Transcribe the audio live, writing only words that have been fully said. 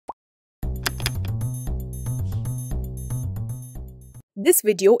This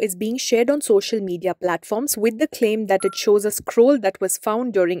video is being shared on social media platforms with the claim that it shows a scroll that was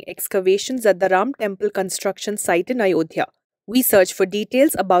found during excavations at the Ram temple construction site in Ayodhya. We searched for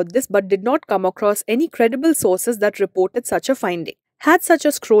details about this but did not come across any credible sources that reported such a finding. Had such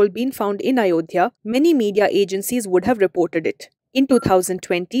a scroll been found in Ayodhya, many media agencies would have reported it. In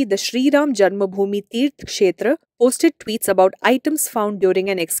 2020, the Sri Ram Janmabhoomi Tirth Kshetra posted tweets about items found during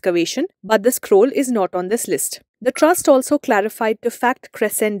an excavation, but the scroll is not on this list. The trust also clarified to Fact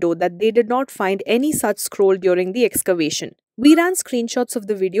Crescendo that they did not find any such scroll during the excavation. We ran screenshots of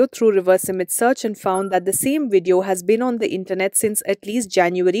the video through reverse image search and found that the same video has been on the internet since at least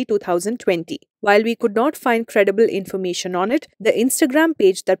January 2020. While we could not find credible information on it, the Instagram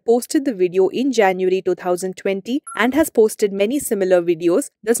page that posted the video in January 2020 and has posted many similar videos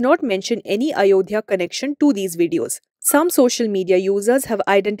does not mention any Ayodhya connection to these videos. Some social media users have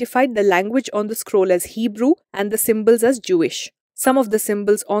identified the language on the scroll as Hebrew and the symbols as Jewish. Some of the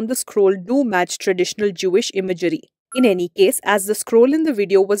symbols on the scroll do match traditional Jewish imagery. In any case, as the scroll in the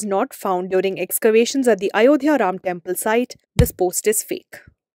video was not found during excavations at the Ayodhya Ram temple site, this post is fake.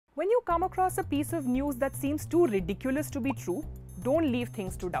 When you come across a piece of news that seems too ridiculous to be true, don't leave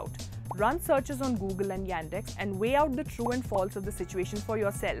things to doubt. Run searches on Google and Yandex and weigh out the true and false of the situation for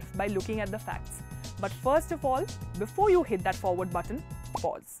yourself by looking at the facts. But first of all, before you hit that forward button,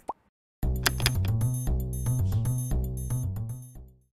 pause.